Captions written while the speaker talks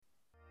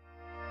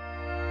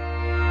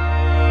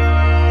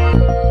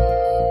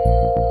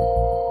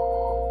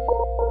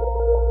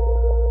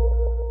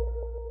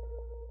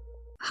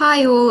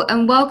Hi all,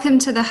 and welcome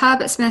to the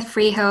Herbert Smith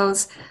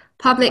Freehills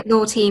Public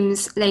Law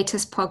Team's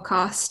latest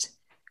podcast.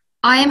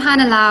 I am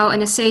Hannah Lau,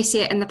 an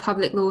associate in the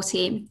Public Law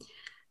Team,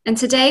 and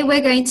today we're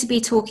going to be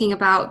talking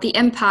about the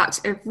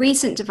impact of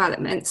recent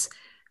developments,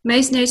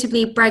 most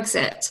notably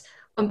Brexit,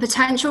 on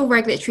potential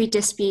regulatory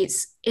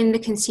disputes in the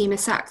consumer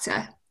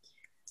sector.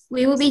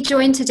 We will be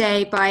joined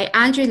today by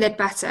Andrew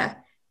Lidbetter,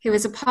 who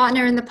is a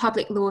partner in the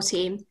Public Law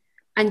Team,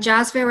 and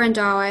Jasvir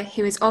Randhawa,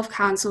 who is of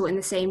counsel in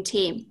the same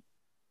team.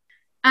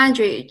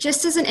 Andrew,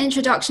 just as an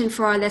introduction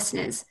for our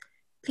listeners,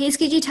 please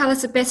could you tell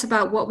us a bit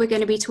about what we're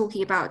going to be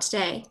talking about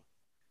today?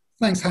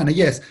 Thanks, Hannah.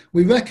 Yes,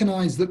 we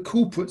recognise that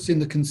corporates in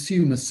the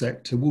consumer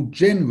sector will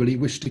generally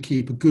wish to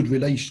keep a good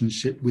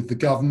relationship with the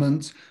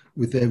government,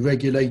 with their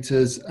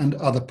regulators and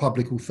other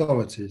public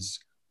authorities.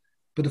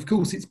 But of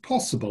course, it's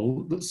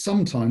possible that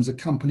sometimes a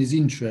company's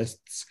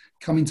interests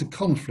come into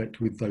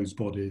conflict with those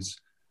bodies.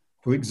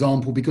 For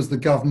example, because the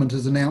government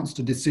has announced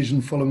a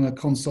decision following a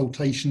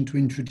consultation to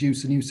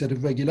introduce a new set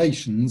of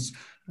regulations,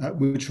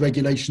 which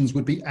regulations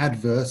would be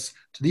adverse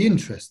to the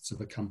interests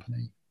of a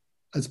company.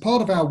 As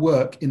part of our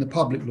work in the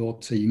public law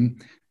team,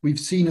 we've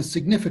seen a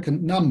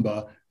significant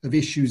number of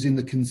issues in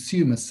the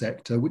consumer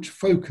sector which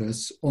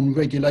focus on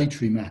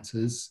regulatory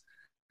matters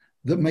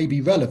that may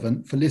be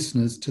relevant for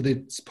listeners to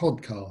this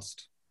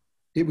podcast.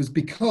 It was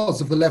because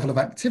of the level of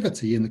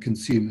activity in the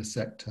consumer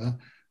sector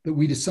that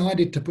we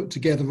decided to put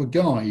together a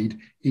guide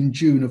in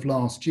June of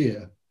last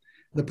year.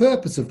 The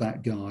purpose of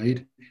that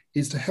guide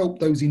is to help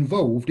those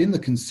involved in the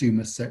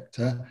consumer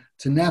sector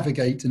to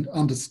navigate and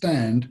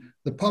understand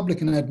the public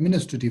and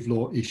administrative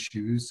law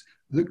issues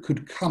that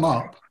could come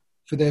up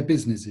for their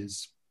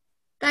businesses.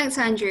 Thanks,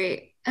 Andrew.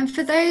 And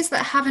for those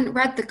that haven't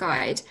read the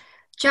guide,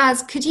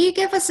 Jazz, could you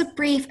give us a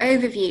brief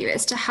overview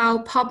as to how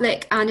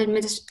public and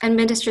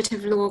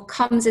administrative law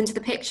comes into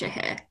the picture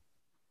here?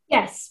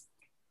 Yes.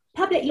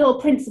 Public law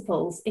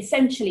principles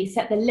essentially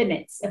set the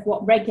limits of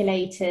what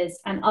regulators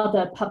and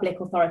other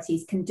public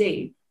authorities can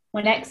do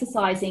when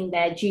exercising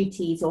their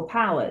duties or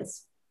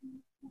powers.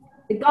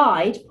 The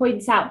guide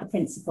points out the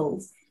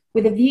principles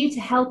with a view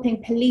to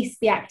helping police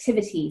the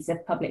activities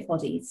of public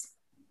bodies.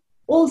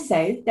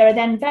 Also, there are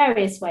then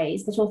various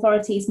ways that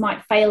authorities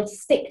might fail to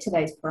stick to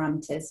those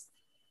parameters.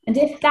 And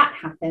if that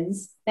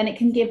happens, then it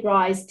can give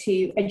rise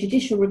to a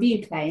judicial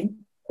review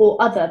claim or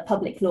other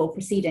public law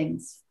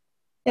proceedings.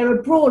 There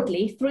are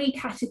broadly three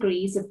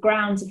categories of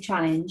grounds of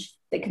challenge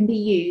that can be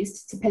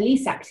used to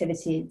police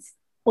activities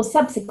or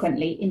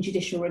subsequently in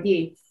judicial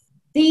review.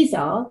 These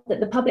are that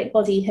the public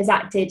body has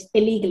acted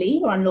illegally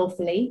or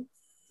unlawfully,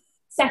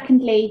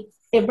 secondly,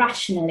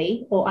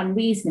 irrationally or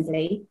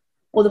unreasonably,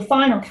 or the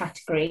final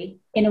category,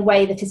 in a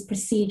way that is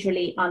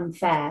procedurally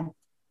unfair.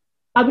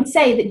 I would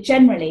say that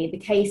generally the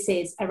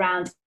cases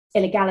around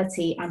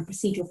illegality and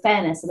procedural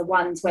fairness are the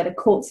ones where the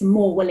courts are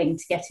more willing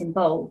to get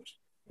involved.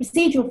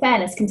 Procedural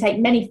fairness can take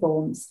many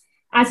forms,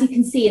 as you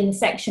can see in the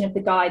section of the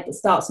guide that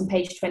starts on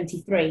page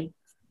 23.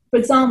 For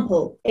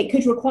example, it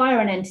could require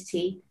an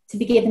entity to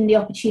be given the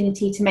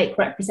opportunity to make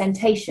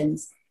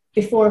representations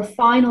before a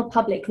final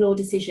public law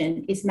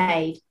decision is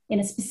made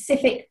in a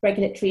specific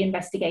regulatory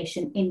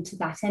investigation into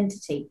that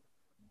entity.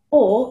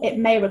 Or it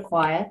may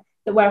require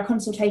that where a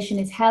consultation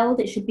is held,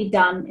 it should be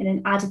done in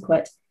an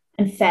adequate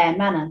and fair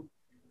manner.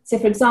 So,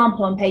 for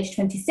example, on page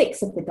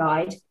 26 of the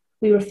guide,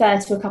 we refer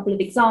to a couple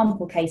of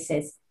example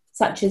cases,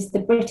 such as the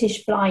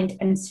British Blind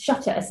and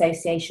Shutter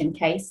Association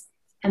case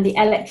and the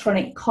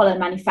Electronic Collar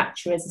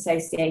Manufacturers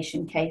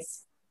Association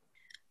case.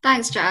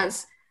 Thanks,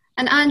 Jazz.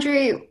 And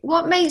Andrew,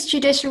 what makes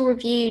judicial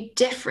review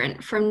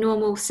different from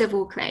normal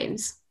civil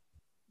claims?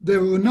 There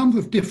are a number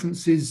of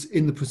differences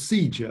in the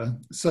procedure,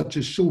 such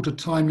as shorter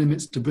time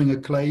limits to bring a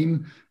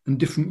claim and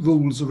different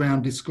rules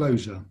around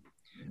disclosure.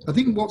 I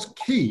think what's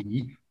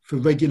key for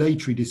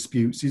regulatory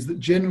disputes is that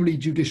generally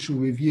judicial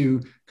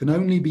review can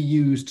only be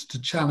used to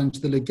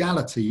challenge the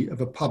legality of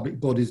a public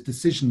body's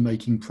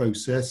decision-making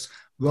process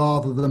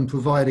rather than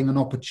providing an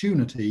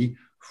opportunity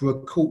for a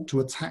court to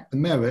attack the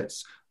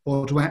merits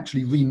or to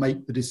actually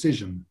remake the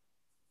decision.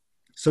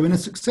 So in a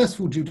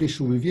successful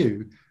judicial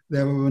review,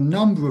 there are a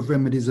number of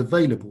remedies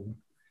available,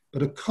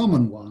 but a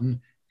common one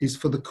is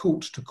for the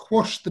court to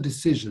quash the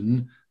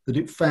decision that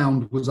it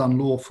found was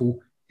unlawful,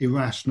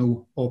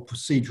 irrational, or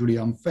procedurally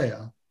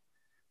unfair.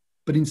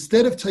 But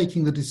instead of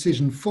taking the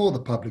decision for the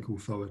public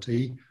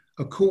authority,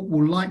 a court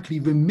will likely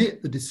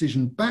remit the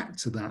decision back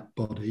to that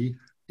body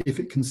if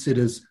it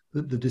considers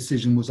that the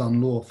decision was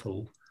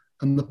unlawful,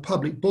 and the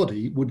public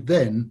body would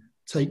then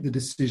take the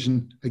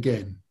decision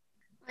again.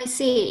 I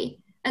see.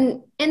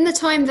 And in the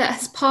time that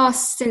has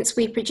passed since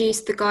we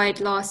produced the guide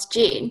last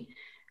June,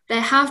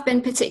 there have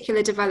been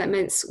particular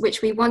developments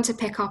which we want to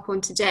pick up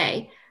on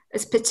today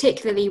as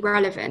particularly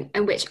relevant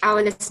and which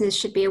our listeners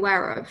should be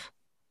aware of.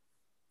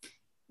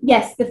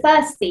 Yes, the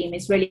first theme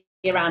is really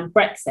around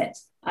Brexit,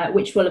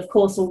 which will of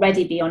course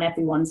already be on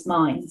everyone's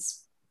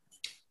minds.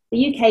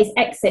 The UK's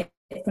exit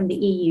from the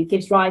EU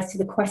gives rise to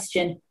the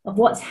question of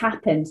what's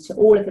happened to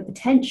all of the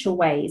potential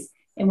ways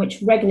in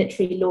which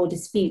regulatory law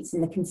disputes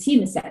in the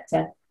consumer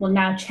sector will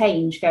now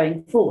change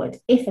going forward,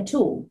 if at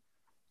all.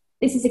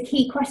 This is a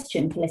key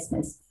question for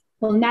listeners.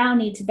 We'll now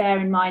need to bear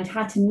in mind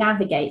how to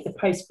navigate the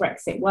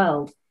post-Brexit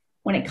world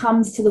when it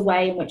comes to the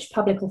way in which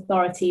public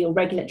authority or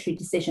regulatory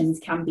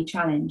decisions can be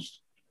challenged.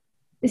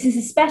 This is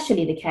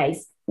especially the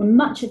case when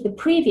much of the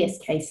previous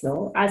case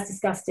law, as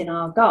discussed in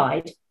our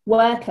guide,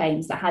 were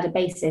claims that had a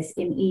basis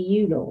in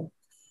EU law.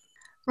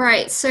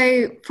 Right,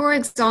 so for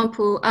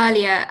example,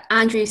 earlier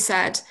Andrew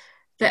said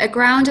that a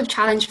ground of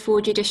challenge for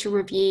judicial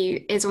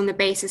review is on the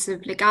basis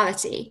of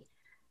legality.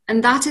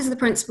 And that is the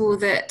principle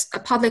that a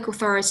public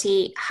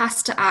authority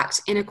has to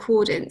act in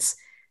accordance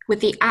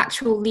with the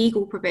actual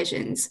legal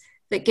provisions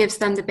that gives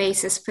them the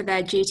basis for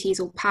their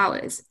duties or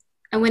powers.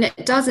 And when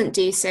it doesn't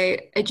do so,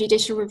 a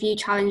judicial review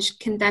challenge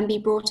can then be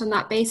brought on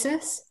that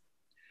basis?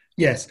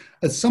 Yes,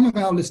 as some of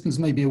our listeners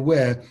may be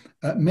aware,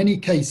 many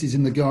cases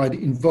in the guide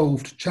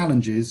involved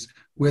challenges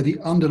where the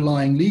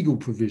underlying legal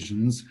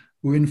provisions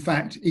were in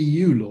fact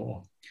EU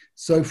law.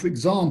 So, for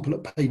example,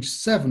 at page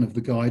 7 of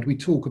the guide, we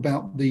talk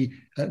about the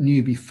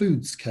Newby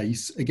Foods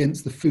case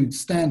against the Food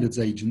Standards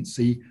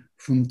Agency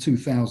from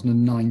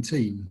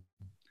 2019.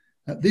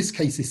 This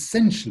case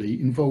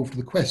essentially involved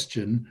the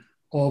question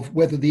of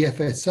whether the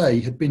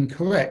FSA had been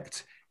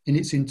correct in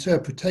its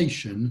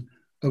interpretation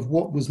of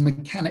what was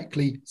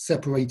mechanically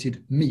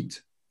separated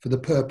meat for the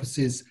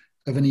purposes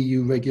of an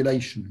EU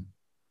regulation.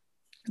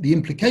 The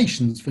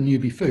implications for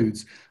Newby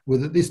Foods were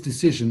that this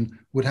decision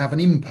would have an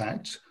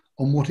impact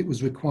on what it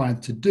was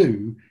required to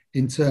do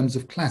in terms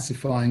of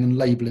classifying and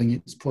labelling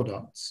its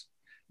products.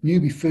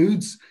 Newby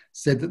Foods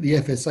said that the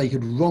FSA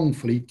had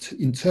wrongfully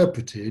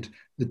interpreted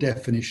the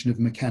definition of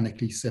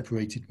mechanically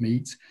separated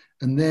meat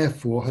and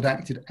therefore had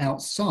acted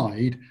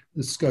outside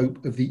the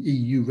scope of the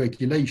EU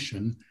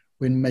regulation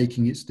when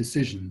making its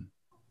decision.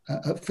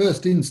 At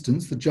first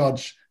instance, the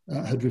judge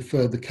had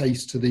referred the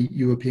case to the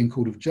European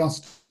Court of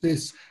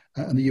Justice,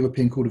 and the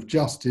European Court of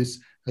Justice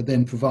had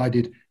then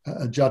provided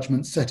a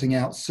judgment setting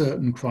out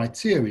certain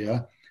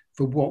criteria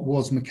for what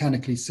was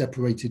mechanically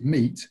separated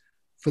meat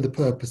for the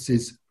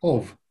purposes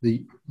of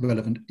the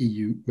relevant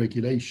EU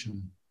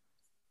regulation.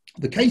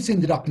 The case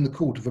ended up in the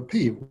Court of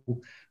Appeal,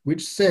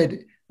 which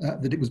said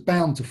that it was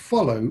bound to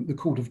follow the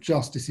Court of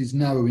Justice's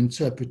narrow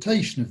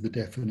interpretation of the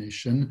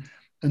definition,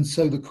 and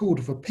so the Court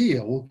of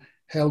Appeal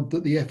held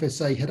that the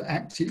FSA had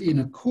acted in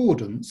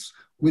accordance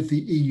with the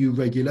EU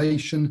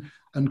regulation,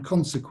 and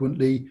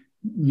consequently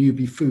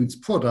Newby Foods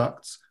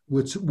products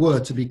were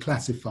to be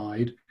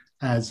classified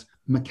as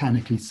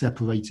mechanically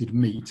separated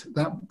meat.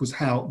 That was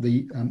how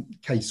the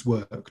case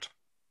worked.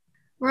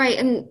 Right,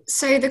 and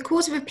so the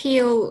Court of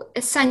Appeal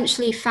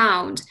essentially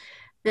found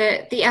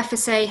that the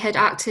FSA had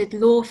acted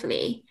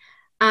lawfully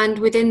and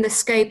within the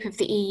scope of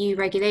the EU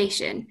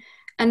regulation,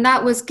 and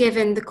that was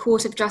given the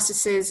Court of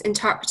Justice's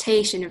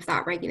interpretation of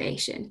that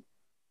regulation.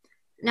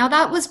 Now,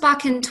 that was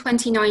back in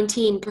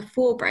 2019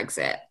 before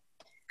Brexit.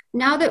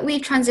 Now that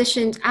we've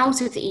transitioned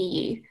out of the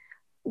EU,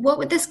 what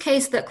would this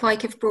case look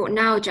like if brought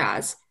now,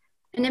 Jazz?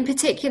 And in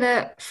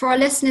particular, for our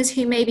listeners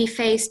who may be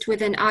faced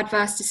with an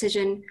adverse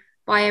decision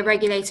by a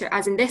regulator,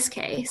 as in this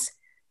case,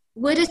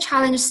 would a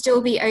challenge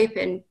still be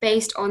open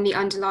based on the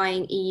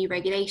underlying EU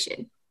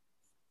regulation?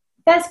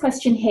 First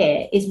question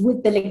here is,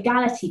 would the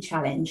legality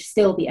challenge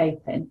still be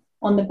open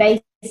on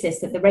the basis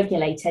that the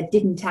regulator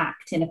didn't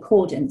act in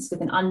accordance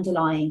with an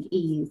underlying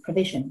EU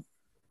provision?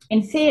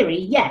 In theory,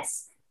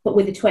 yes, but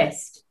with a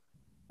twist.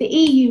 The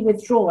EU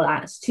Withdrawal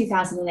Act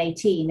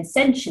 2018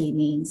 essentially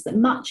means that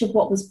much of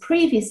what was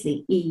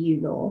previously EU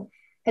law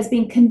has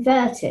been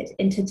converted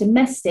into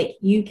domestic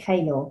UK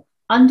law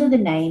under the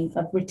name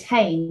of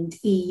retained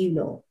EU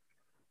law.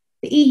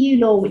 The EU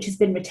law which has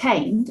been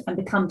retained and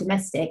become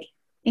domestic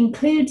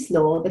includes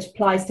law that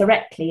applies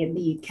directly in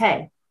the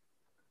UK.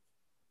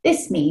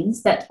 This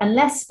means that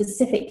unless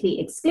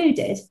specifically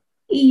excluded,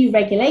 EU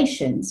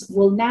regulations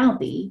will now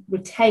be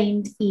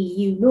retained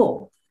EU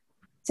law.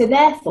 So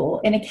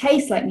therefore, in a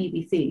case like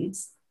Newby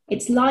Foods,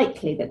 it's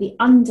likely that the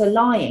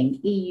underlying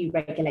EU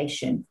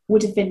regulation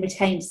would have been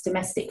retained as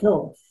domestic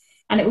law,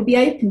 and it would be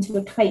open to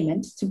a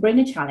claimant to bring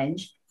a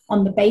challenge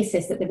on the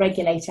basis that the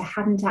regulator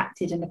hadn't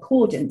acted in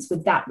accordance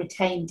with that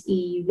retained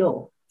EU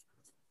law.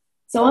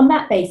 So on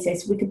that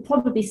basis, we could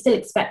probably still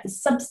expect the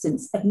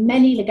substance of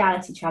many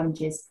legality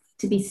challenges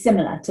to be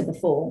similar to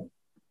before.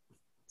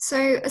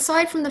 So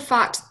aside from the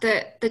fact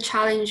that the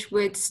challenge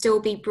would still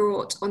be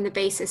brought on the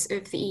basis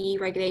of the EU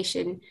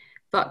regulation,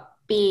 but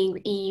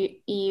being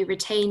EU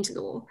retained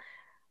law,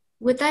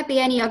 would there be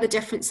any other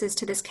differences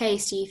to this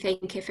case, do you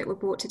think, if it were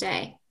brought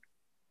today?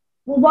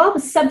 Well, while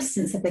the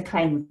substance of the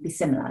claim would be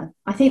similar,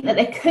 I think that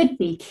there could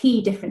be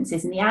key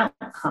differences in the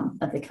outcome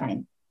of the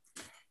claim.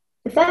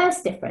 The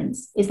first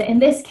difference is that in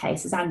this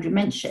case, as Andrew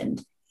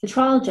mentioned, the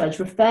trial judge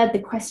referred the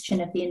question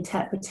of the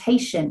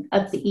interpretation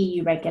of the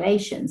EU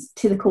regulations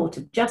to the Court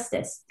of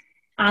Justice,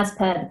 as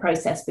per the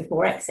process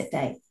before exit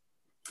day.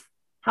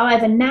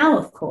 However, now,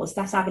 of course,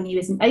 that avenue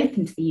isn't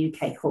open to the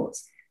UK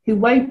courts, who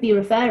won't be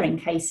referring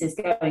cases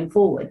going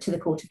forward to the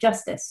Court of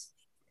Justice.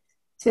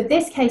 So if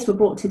this case were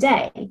brought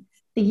today,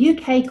 the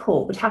UK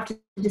court would have to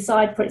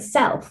decide for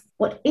itself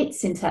what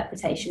its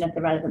interpretation of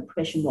the relevant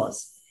provision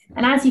was,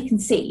 And as you can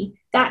see,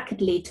 that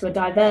could lead to a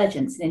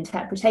divergence in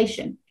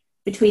interpretation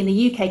between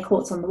the UK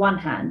courts on the one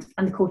hand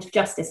and the Court of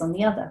Justice on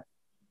the other.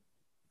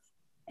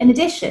 In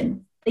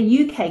addition,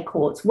 the UK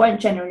courts won't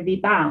generally be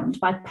bound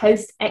by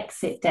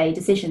post-exit day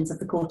decisions of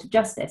the Court of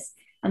Justice,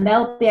 and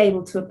they'll be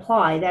able to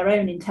apply their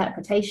own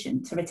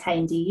interpretation to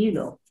retained EU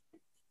law.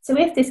 So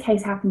if this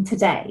case happened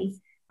today,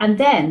 and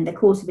then the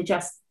Court of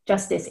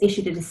Justice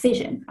issued a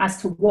decision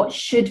as to what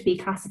should be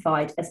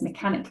classified as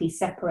mechanically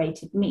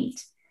separated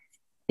meat,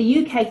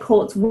 the UK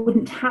courts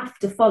wouldn't have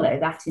to follow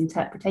that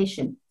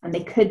interpretation, and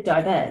they could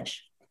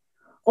diverge.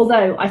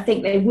 Although I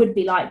think they would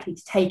be likely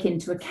to take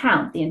into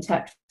account the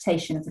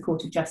interpretation of the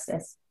Court of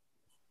Justice.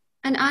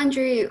 And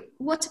Andrew,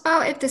 what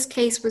about if this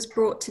case was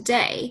brought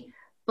today,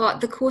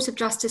 but the Court of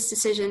Justice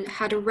decision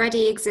had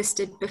already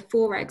existed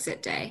before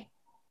exit day?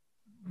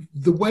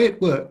 The way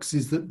it works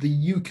is that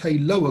the UK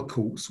lower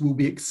courts will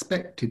be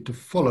expected to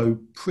follow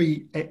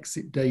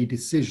pre-exit day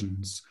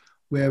decisions,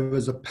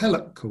 whereas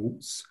appellate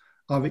courts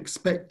are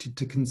expected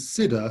to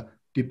consider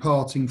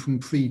departing from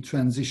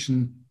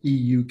pre-transition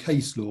EU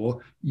case law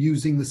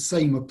using the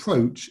same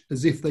approach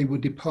as if they were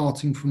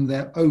departing from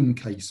their own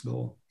case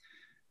law.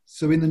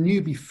 So in the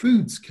Newby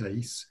Foods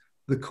case,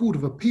 the Court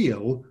of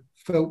Appeal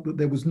felt that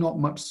there was not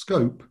much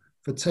scope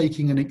for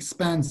taking an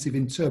expansive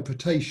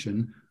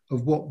interpretation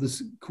of what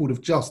the Court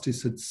of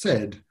Justice had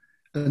said,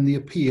 and the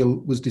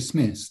appeal was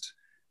dismissed.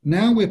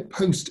 Now we're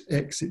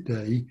post-exit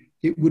day,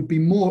 it would be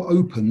more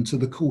open to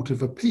the Court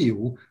of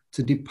Appeal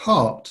to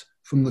depart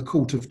from the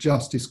Court of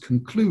Justice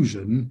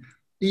conclusion,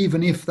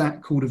 even if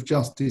that Court of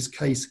Justice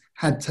case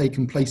had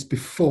taken place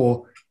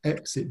before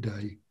exit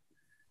day.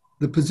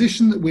 The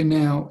position that we're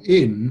now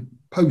in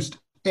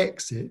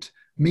post-exit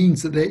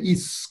means that there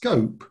is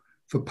scope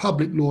for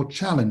public law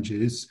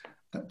challenges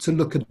to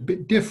look a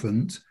bit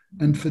different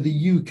and for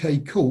the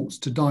UK courts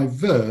to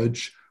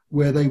diverge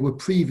where they were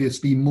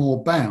previously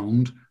more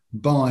bound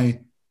by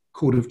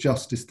Court of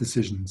Justice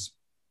decisions.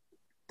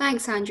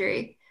 Thanks,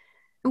 Andrew.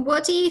 And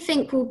what do you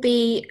think will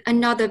be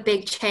another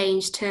big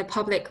change to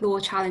public law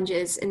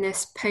challenges in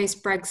this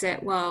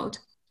post-Brexit world?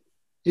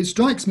 It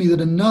strikes me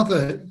that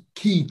another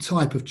key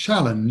type of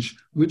challenge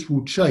which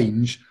will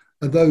change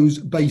are those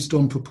based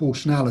on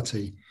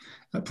proportionality.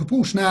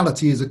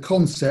 Proportionality is a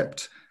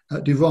concept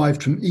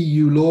derived from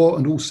EU law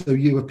and also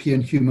European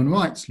human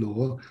rights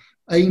law,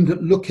 aimed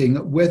at looking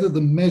at whether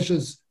the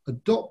measures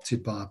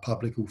adopted by a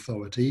public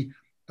authority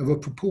are a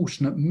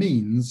proportionate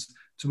means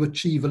to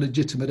achieve a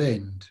legitimate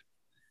end.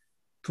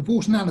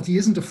 Proportionality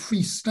isn't a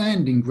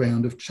freestanding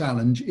ground of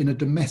challenge in a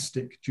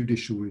domestic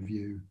judicial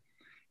review.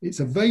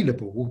 It's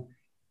available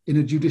in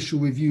a judicial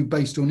review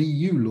based on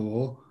EU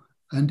law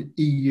and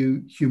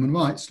EU human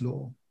rights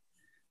law.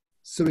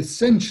 So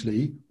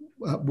essentially,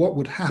 what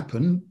would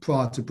happen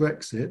prior to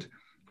Brexit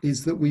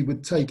is that we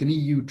would take an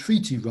EU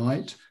treaty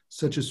right,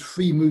 such as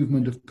free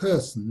movement of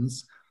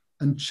persons,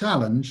 and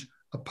challenge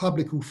a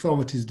public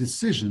authority's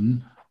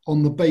decision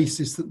on the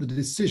basis that the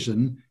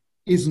decision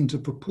isn't a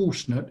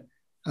proportionate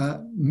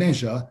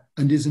measure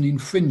and is an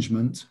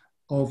infringement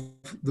of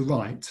the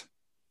right.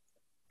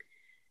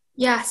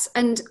 Yes,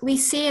 and we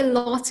see a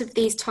lot of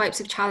these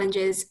types of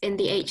challenges in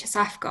the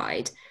HSF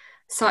guide,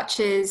 such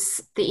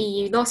as the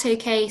EU Lotto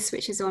case,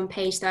 which is on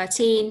page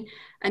 13,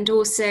 and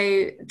also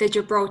the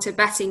Gibraltar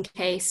betting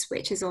case,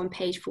 which is on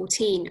page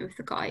 14 of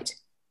the guide.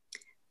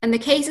 And the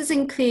cases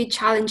include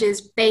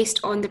challenges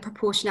based on the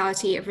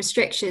proportionality of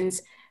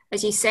restrictions,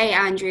 as you say,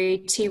 Andrew,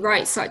 to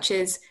rights such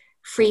as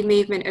free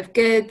movement of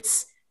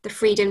goods, the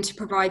freedom to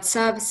provide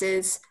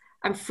services,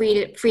 and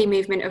free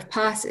movement of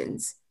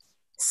persons.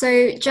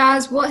 So,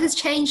 Jazz, what has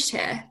changed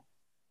here?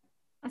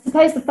 I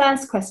suppose the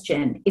first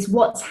question is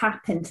what's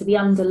happened to the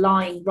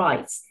underlying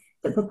rights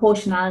that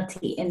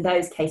proportionality in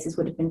those cases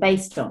would have been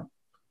based on.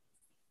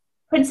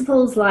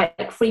 Principles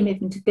like free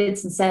movement of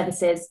goods and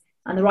services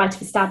and the right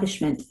of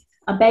establishment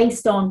are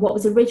based on what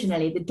was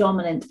originally the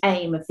dominant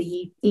aim of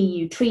the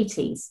EU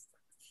treaties,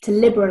 to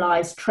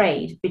liberalise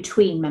trade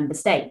between member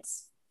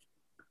states.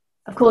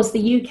 Of course,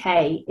 the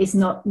UK is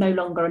no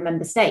longer a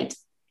member state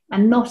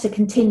and not a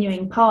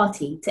continuing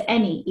party to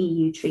any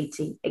EU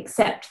treaty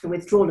except the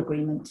withdrawal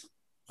agreement.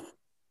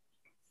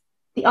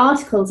 The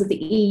articles of the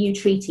EU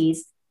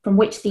treaties from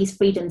which these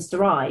freedoms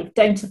derive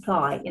don't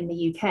apply in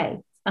the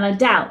UK, and I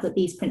doubt that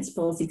these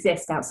principles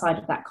exist outside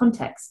of that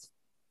context.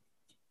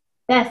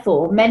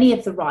 Therefore, many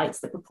of the rights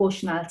that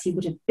proportionality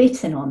would have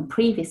bitten on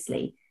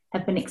previously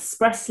have been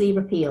expressly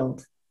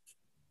repealed.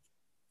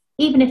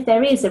 Even if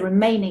there is a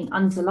remaining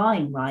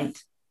underlying right,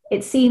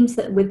 it seems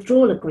that the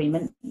withdrawal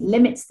agreement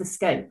limits the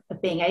scope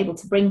of being able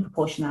to bring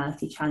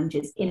proportionality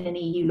challenges in an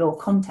EU law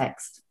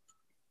context.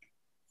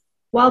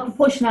 While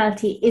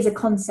proportionality is a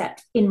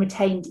concept in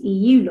retained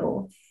EU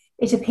law,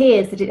 it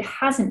appears that it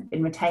hasn't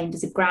been retained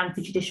as a ground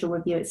for judicial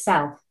review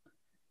itself,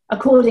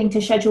 according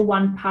to Schedule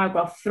 1,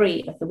 Paragraph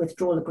 3 of the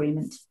Withdrawal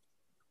Agreement,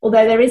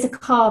 although there is a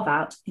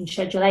carve-out in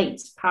Schedule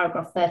 8,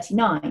 Paragraph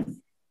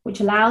 39, which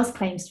allows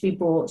claims to be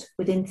brought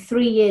within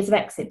 3 years of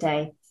exit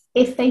day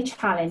if they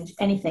challenge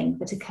anything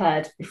that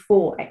occurred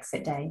before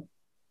exit day.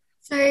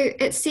 So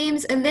it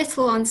seems a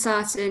little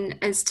uncertain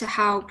as to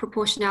how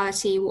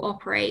proportionality will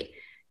operate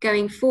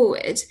going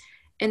forward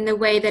in the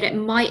way that it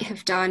might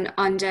have done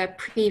under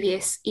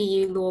previous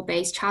EU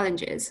law-based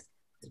challenges.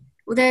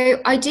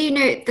 Although I do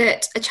note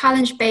that a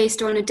challenge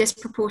based on a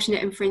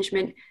disproportionate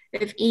infringement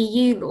of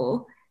EU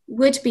law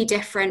would be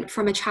different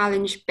from a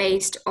challenge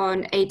based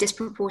on a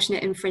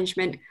disproportionate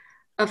infringement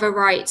of a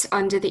right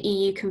under the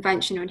EU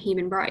Convention on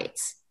Human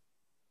Rights.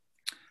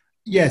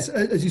 Yes,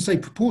 as you say,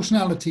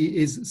 proportionality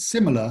is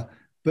similar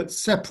but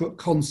separate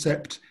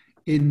concept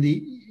in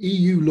the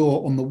EU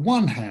law on the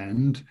one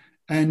hand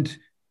and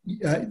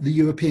the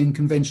European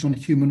Convention on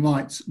Human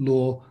Rights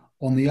law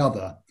on the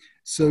other.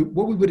 So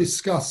what we were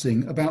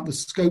discussing about the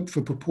scope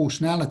for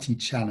proportionality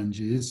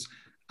challenges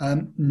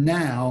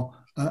now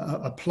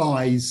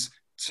applies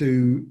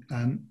to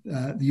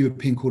the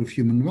European Court of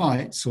Human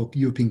Rights or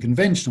European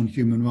Convention on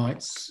Human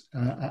Rights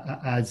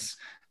as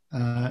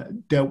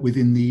dealt with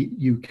in the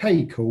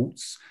UK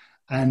courts,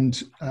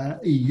 and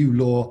EU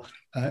law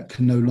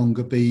can no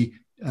longer be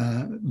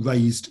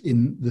raised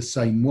in the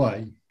same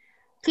way.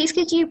 Please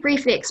could you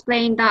briefly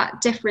explain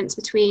that difference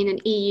between an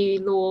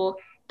EU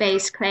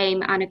law-based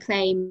claim and a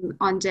claim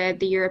under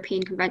the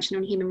European Convention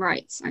on Human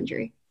Rights,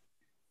 Andrew?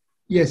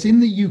 Yes, in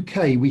the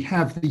UK we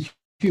have the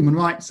Human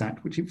Rights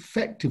Act, which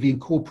effectively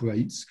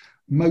incorporates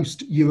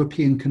most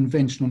European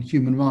Convention on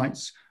Human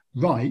Rights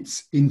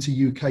rights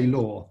into UK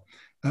law.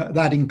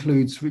 That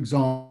includes, for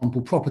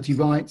example, property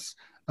rights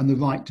and the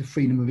right to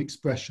freedom of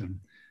expression.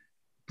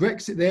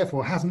 Brexit,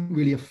 therefore, hasn't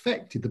really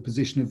affected the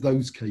position of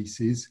those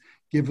cases,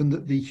 given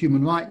that the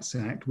Human Rights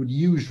Act would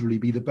usually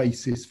be the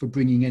basis for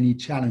bringing any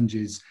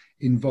challenges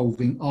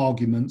involving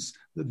arguments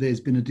that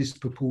there's been a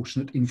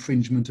disproportionate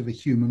infringement of a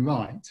human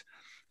right.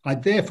 I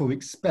therefore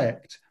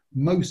expect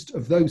most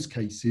of those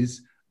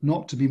cases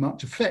not to be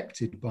much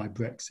affected by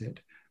Brexit.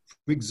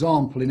 For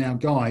example, in our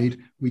guide,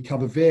 we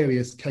cover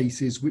various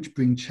cases which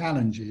bring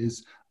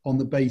challenges on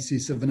the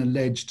basis of an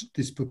alleged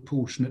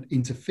disproportionate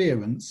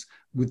interference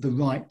with the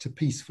right to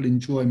peaceful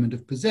enjoyment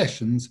of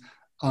possessions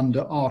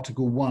under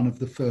Article 1 of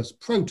the First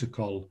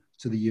Protocol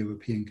to the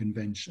European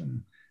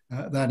Convention.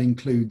 That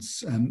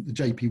includes the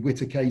JP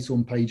Witter case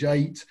on page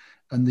 8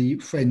 and the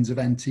Friends of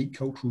Antique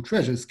Cultural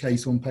Treasures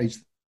case on page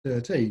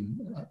 13.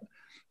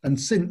 And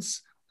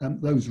since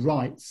those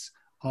rights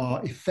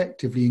are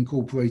effectively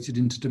incorporated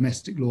into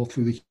domestic law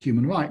through the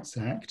Human Rights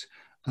Act,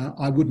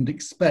 I wouldn't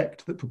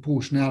expect that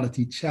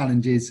proportionality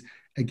challenges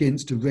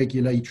against a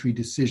regulatory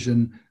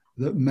decision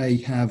that may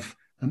have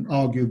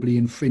arguably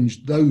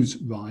infringed those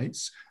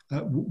rights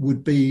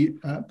would be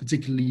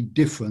particularly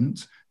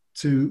different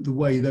to the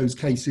way those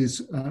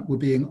cases were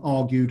being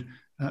argued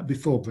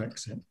before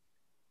Brexit.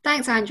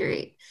 Thanks,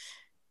 Andrew.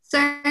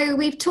 So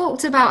we've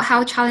talked about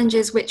how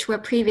challenges which were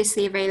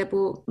previously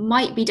available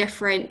might be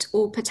different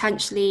or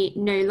potentially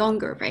no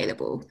longer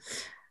available.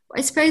 I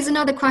suppose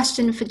another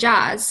question for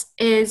Jazz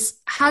is,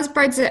 has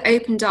Brexit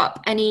opened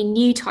up any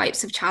new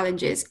types of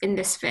challenges in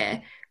this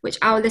sphere, which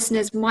our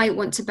listeners might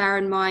want to bear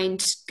in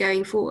mind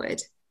going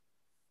forward?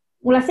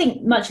 Well, I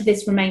think much of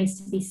this remains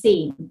to be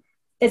seen.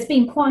 There's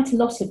been quite a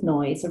lot of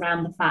noise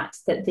around the fact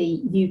that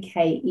the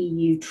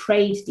UK-EU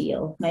trade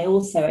deal may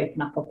also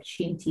open up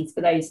opportunities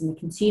for those in the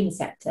consumer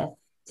sector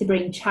to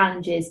bring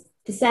challenges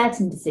to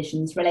certain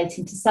decisions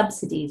relating to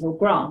subsidies or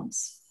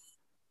grants.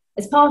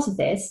 As part of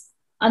this,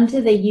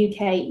 under the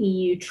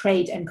UK-EU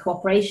Trade and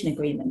Cooperation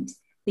Agreement,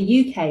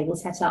 the UK will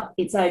set up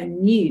its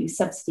own new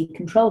subsidy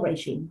control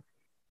regime.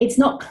 It's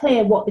not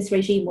clear what this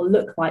regime will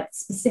look like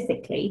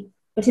specifically,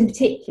 but in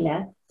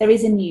particular, there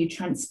is a new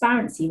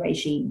transparency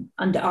regime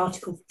under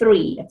Article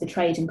 3 of the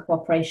Trade and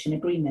Cooperation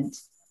Agreement.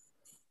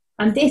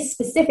 And this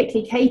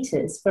specifically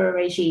caters for a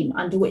regime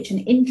under which an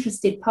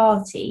interested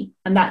party,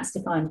 and that's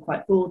defined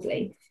quite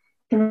broadly,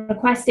 can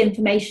request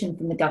information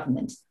from the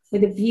government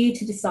with a view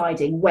to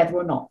deciding whether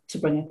or not to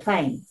bring a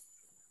claim.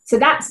 So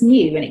that's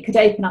new, and it could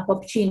open up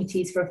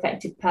opportunities for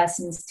affected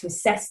persons to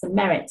assess the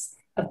merits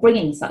of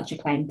bringing such a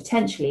claim,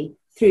 potentially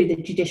through the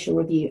judicial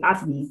review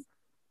avenue.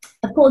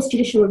 Of course,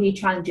 judicial review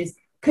challenges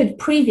could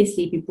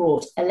previously be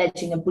brought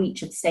alleging a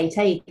breach of state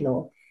aid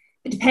law,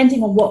 but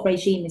depending on what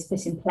regime is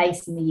put in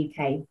place in the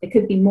UK, there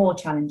could be more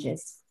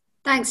challenges.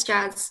 Thanks,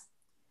 Jazz.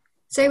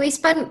 So we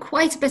spent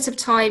quite a bit of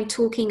time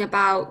talking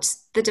about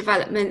the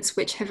developments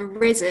which have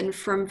arisen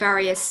from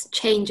various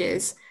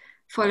changes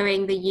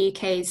following the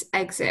UK's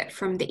exit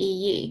from the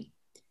EU.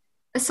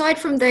 Aside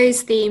from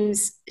those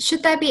themes,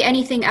 should there be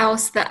anything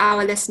else that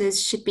our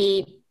listeners should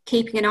be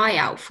keeping an eye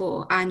out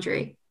for,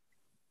 Andrew?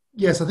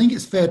 Yes, I think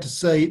it's fair to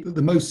say that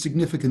the most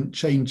significant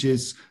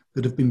changes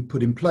that have been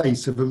put in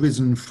place have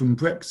arisen from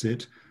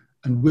Brexit,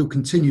 and we'll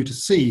continue to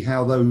see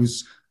how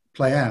those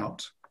play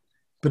out.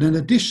 But in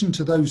addition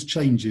to those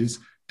changes,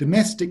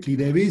 domestically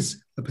there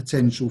is a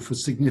potential for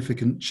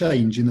significant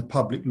change in the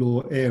public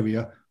law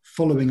area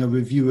following a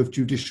review of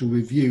judicial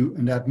review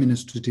and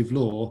administrative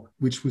law,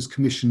 which was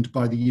commissioned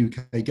by the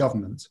UK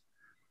government.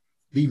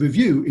 The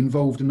review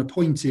involved an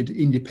appointed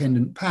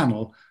independent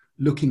panel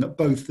looking at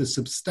both the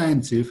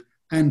substantive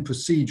and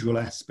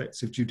procedural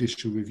aspects of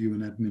judicial review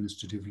and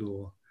administrative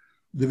law.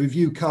 The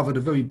review covered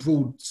a very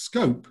broad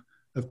scope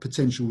of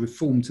potential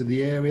reform to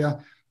the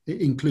area,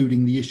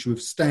 including the issue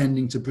of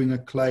standing to bring a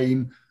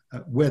claim,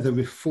 whether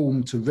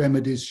reform to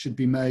remedies should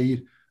be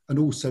made, and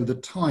also the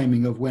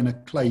timing of when a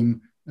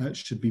claim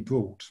should be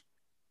brought.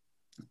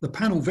 The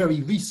panel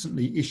very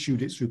recently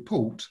issued its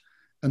report,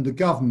 and the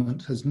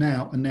government has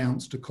now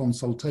announced a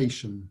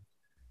consultation.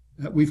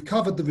 We've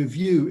covered the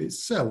review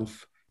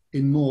itself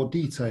in more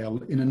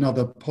detail in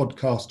another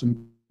podcast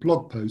and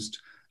blog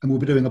post, and we'll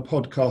be doing a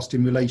podcast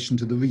in relation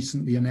to the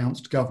recently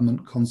announced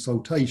government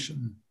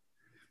consultation.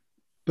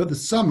 But the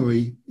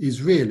summary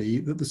is really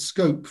that the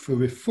scope for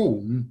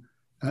reform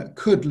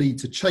could lead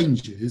to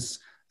changes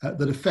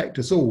that affect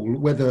us all,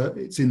 whether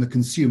it's in the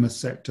consumer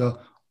sector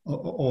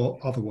or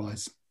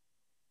otherwise.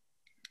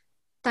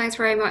 Thanks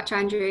very much,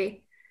 Andrew.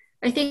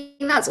 I think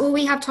that's all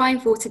we have time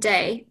for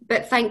today,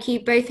 but thank you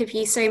both of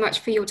you so much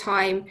for your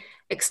time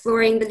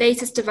exploring the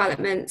latest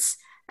developments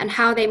and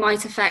how they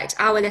might affect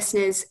our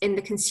listeners in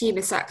the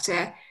consumer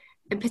sector,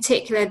 in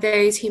particular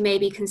those who may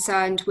be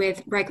concerned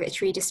with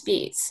regulatory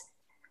disputes.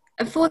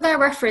 And for their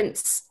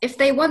reference, if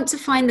they want to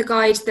find the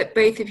guide that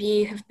both of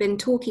you have been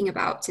talking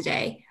about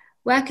today,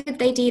 where could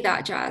they do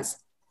that, Jazz?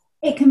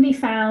 It can be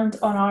found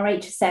on our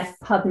HSF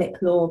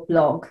Public Law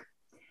blog.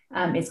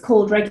 It's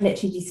called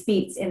Regulatory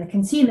Disputes in the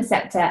Consumer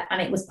Sector,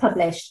 and it was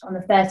published on the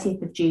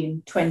 30th of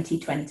June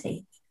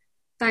 2020.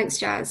 Thanks,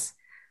 Jazz.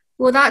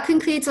 Well, that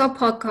concludes our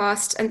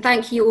podcast, and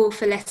thank you all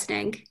for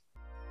listening.